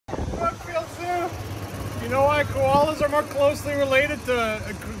why koalas are more closely related to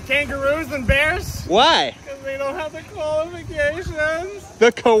kangaroos than bears? Why? Because they don't have the qualifications.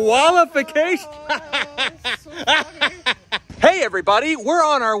 The qualification. Hey everybody, we're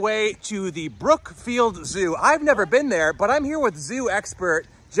on our way to the Brookfield Zoo. I've never been there, but I'm here with zoo expert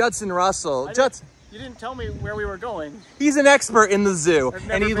Judson Russell. Judson, you didn't tell me where we were going. He's an expert in the zoo,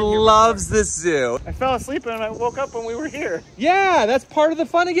 and he loves this zoo. I fell asleep and I woke up when we were here. Yeah, that's part of the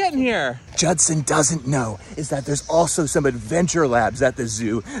fun of getting here. Judson doesn't know is that there's also some adventure labs at the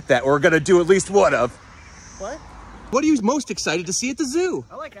zoo that we're gonna do at least one of. What? What are you most excited to see at the zoo?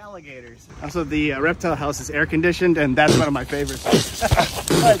 I like alligators. Also, the reptile house is air conditioned, and that's one of my favorites.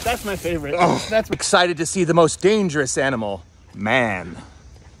 That's my favorite. Oh, that's excited to see the most dangerous animal, man.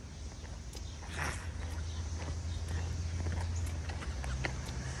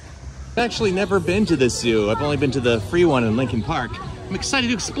 I've actually never been to this zoo. I've only been to the free one in Lincoln Park. I'm excited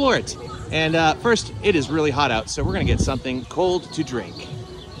to explore it. And first, it is really hot out, so we're gonna get something cold to drink.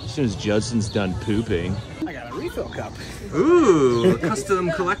 As soon as Judson's done pooping. I got a refill cup. Ooh, a custom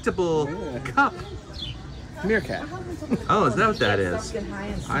collectible cup. Meerkat. Oh, is that what that is?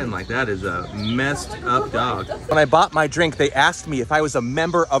 I'm like, that is a messed up dog. When I bought my drink, they asked me if I was a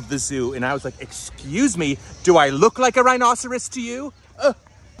member of the zoo, and I was like, excuse me, do I look like a rhinoceros to you?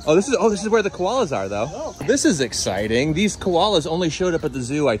 Oh, this is where the koalas are, though. Oh. This is exciting. These koalas only showed up at the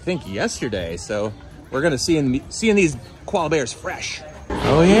zoo, I think, yesterday, so we're gonna seeing these koala bears fresh.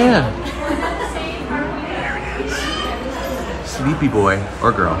 Oh yeah. Sleepy boy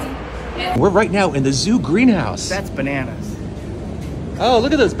or girl. We're right now in the zoo greenhouse. That's bananas. Oh,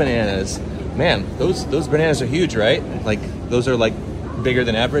 look at those bananas. Man, those bananas are huge, right? Like, those are like bigger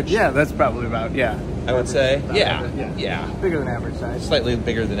than average? Yeah, that's probably about, yeah. I would say, yeah. Bigger than average size. Slightly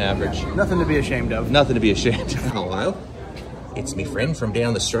bigger than average. Yeah. Nothing to be ashamed of. Nothing to be ashamed of. Hello, it's me friend from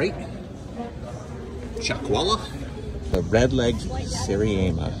down the street. Chakwalla. The red-legged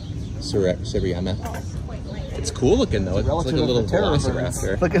Syriama. It's cool looking though. It's like a little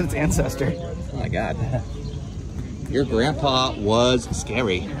velociraptor. Look at its ancestor. Oh my god. Your grandpa was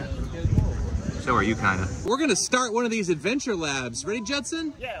scary. So are you, kind of. We're gonna start one of these adventure labs. Ready,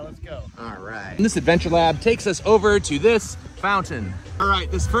 Judson? Yeah, let's go. All right. And this adventure lab takes us over to this fountain. All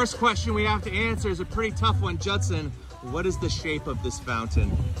right, this first question we have to answer is a pretty tough one. Judson, what is the shape of this fountain?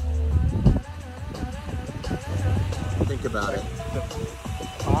 Think about it.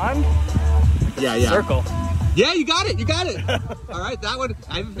 Pond? Yeah. Circle. Yeah, you got it. All right, that one.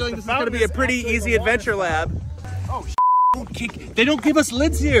 I have a feeling this is gonna be a pretty easy adventure lab. Oh, don't kick. They don't give us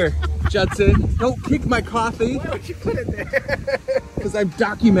lids here, Judson. Don't kick my coffee. Why would you put it there? Because I'm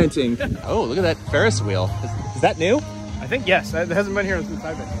documenting. Oh, look at that Ferris wheel. Is that new? I think yes. It hasn't been here since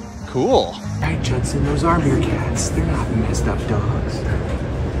I've been here. Cool. All right, Judson, those are meerkats. They're not messed up dogs.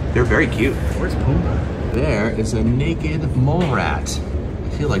 They're very cute. Where's Pumbaa? There is a naked mole rat. I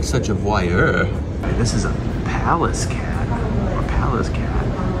feel like such a voyeur. This is a palace cat, or palace cat.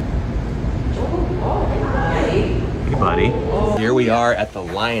 Hey, buddy. Here we are at the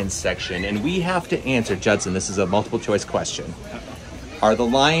lions section, and we have to answer, Judson, this is a multiple choice question. Are the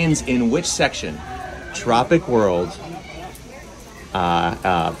lions in which section? Tropic World,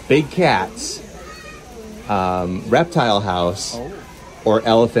 Big Cats, Reptile House, or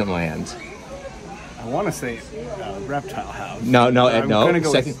Elephant Land? I want to say reptile house. No. I'm gonna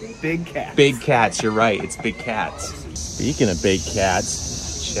go with big cats. Big cats, you're right. It's big cats. Speaking of big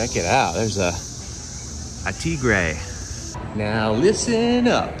cats, check it out. There's a tigre. Now listen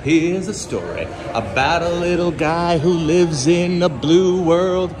up. Here's a story about a little guy who lives in a blue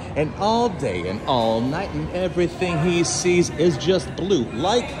world, and all day and all night and everything he sees is just blue.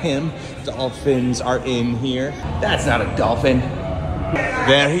 Like him, dolphins are in here. That's not a dolphin.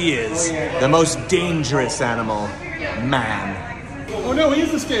 There he is, the most dangerous animal, man. Oh no, he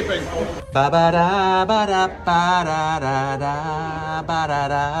is escaping.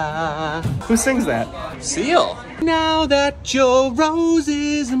 Who sings that? Seal. Now that your rose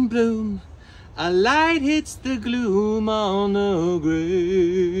is in bloom, a light hits the gloom on the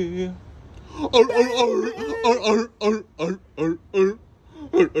grave.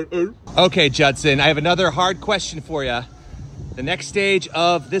 Okay, Judson, I have another hard question for you. The next stage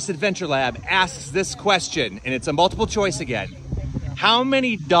of this adventure lab asks this question, and it's a multiple choice again. How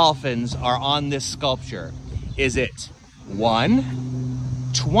many dolphins are on this sculpture? Is it 1,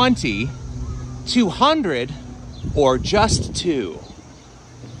 20, 200, or just 2?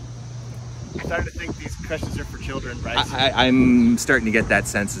 I'm starting to think these questions are for children, right? I'm starting to get that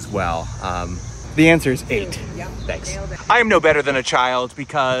sense as well. The answer is 8. Thanks. I am no better than a child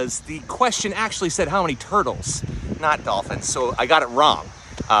because the question actually said how many turtles, not dolphins, so I got it wrong.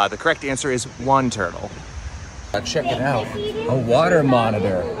 The correct answer is 1 turtle. Check it out, a water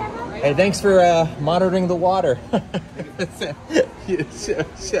monitor. Hey, thanks for monitoring the water.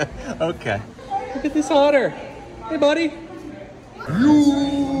 Okay, look at this otter. Hey, buddy.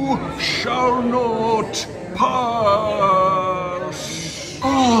 You shall not pass.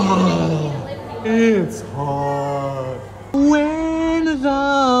 Oh, it's hot. When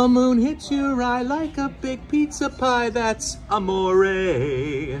the moon hits your eye like a big pizza pie, that's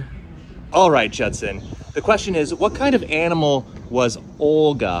amore. All right, Judson. The question is, what kind of animal was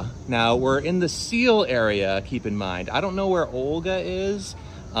Olga? Now, we're in the seal area, keep in mind. I don't know where Olga is.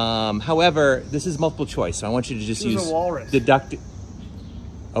 However, this is multiple choice, so I want you to just use a walrus. deductive.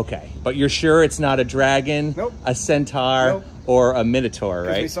 Okay, but you're sure it's not a dragon, nope. A centaur, nope. Or a minotaur,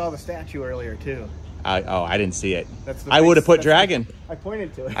 right? We saw the statue earlier, too. I didn't see it. I would have put dragon. I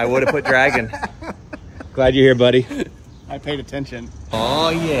pointed to it. I would have put dragon. Glad you're here, buddy. I paid attention. Oh,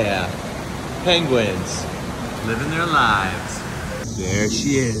 yeah. Penguins living their lives. There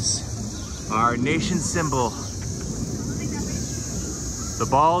she is, our nation symbol. The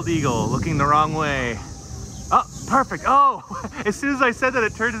bald eagle looking the wrong way. Oh, perfect. Oh, as soon as I said that,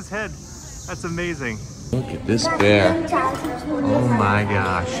 it turned his head. That's amazing. Look at this bear. Oh my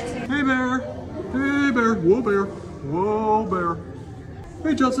gosh. Hey bear. Hey bear. Whoa bear. Whoa bear.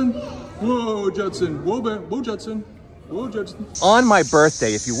 Hey Judson. Whoa Judson. Whoa bear. Whoa Judson. Whoa Judson. On my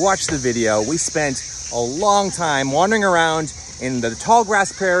birthday, if you watch the video, we spent a long time wandering around in the tall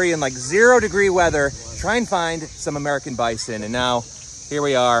grass prairie in like 0-degree weather, to try and find some American bison. And now here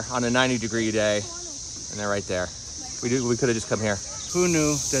we are on a 90-degree day, and they're right there. We could have just come here. Who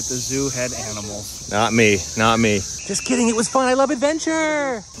knew that the zoo had animals? Not me, not me. Just kidding, it was fun. I love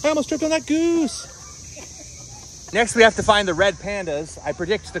adventure. I almost tripped on that goose. Next, we have to find the red pandas. I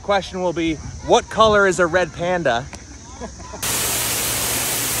predict the question will be, what color is a red panda?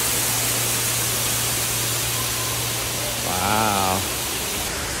 Wow.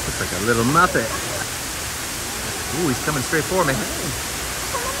 Looks like a little Muppet. Ooh, he's coming straight for me.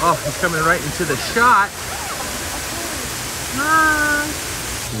 Oh, he's coming right into the shot. Ah.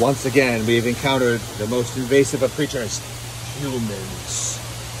 Once again, we've encountered the most invasive of creatures, humans.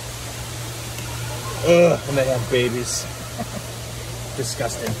 Ugh, and they have babies.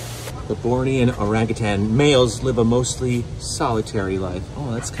 Disgusting. The Bornean orangutan males live a mostly solitary life.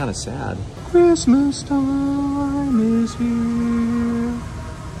 Oh, that's kind of sad. Christmas time is here.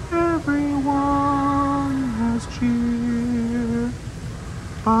 Everyone has cheer.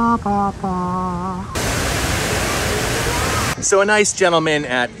 Ba, ba, ba. So a nice gentleman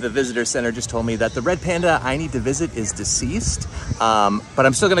at the visitor center just told me that the red panda I need to visit is deceased, but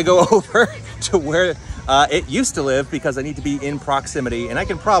I'm still gonna go over to where it used to live because I need to be in proximity, and I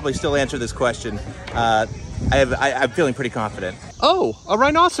can probably still answer this question. I'm feeling pretty confident. Oh, a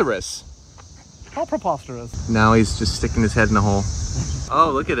rhinoceros. How preposterous. Now he's just sticking his head in a hole.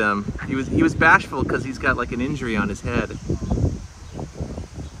 Oh, look at him. He was bashful because he's got like an injury on his head.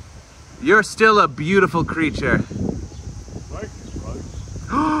 You're still a beautiful creature.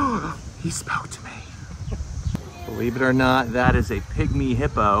 He spoke to me. Believe it or not, that is a pygmy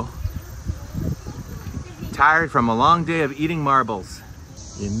hippo. Tired from a long day of eating marbles.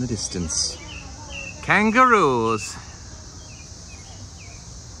 In the distance. Kangaroos.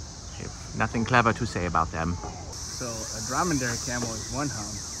 Nothing clever to say about them. So a dromedary camel is 1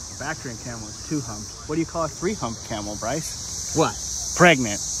 hump. A Bactrian camel is 2 humps. What do you call a 3-humped camel, Bryce? What?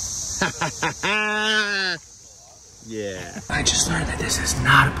 Pregnant. Yeah. I just learned that this is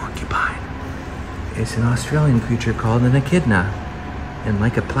not a porcupine. It's an Australian creature called an echidna. And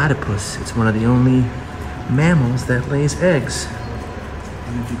like a platypus, it's one of the only mammals that lays eggs.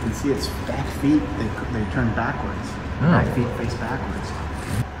 And if you can see its back feet, they turn backwards. Oh. Back feet face backwards.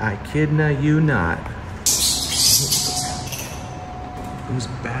 Echidna you not. Those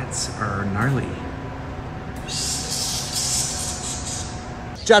bats are gnarly.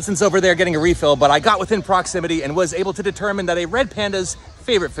 Judson's over there getting a refill, but I got within proximity and was able to determine that a red panda's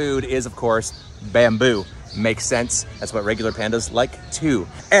favorite food is, of course, bamboo. Makes sense. That's what regular pandas like too.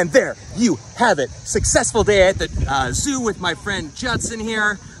 And there you have it. Successful day at the zoo with my friend Judson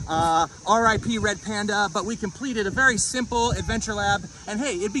here. RIP Red Panda, but we completed a very simple adventure lab. And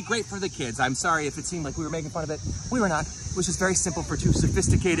hey, it'd be great for the kids. I'm sorry if it seemed like we were making fun of it. We were not. It was just very simple for 2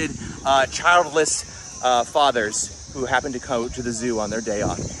 sophisticated, childless fathers who happened to go to the zoo on their day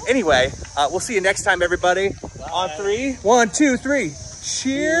off. Anyway, we'll see you next time, everybody. Bye. On 3. 1, 2, 3.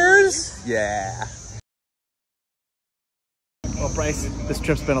 Cheers. Yeah. Well, Bryce, this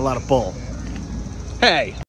trip's been a lot of bull. Hey.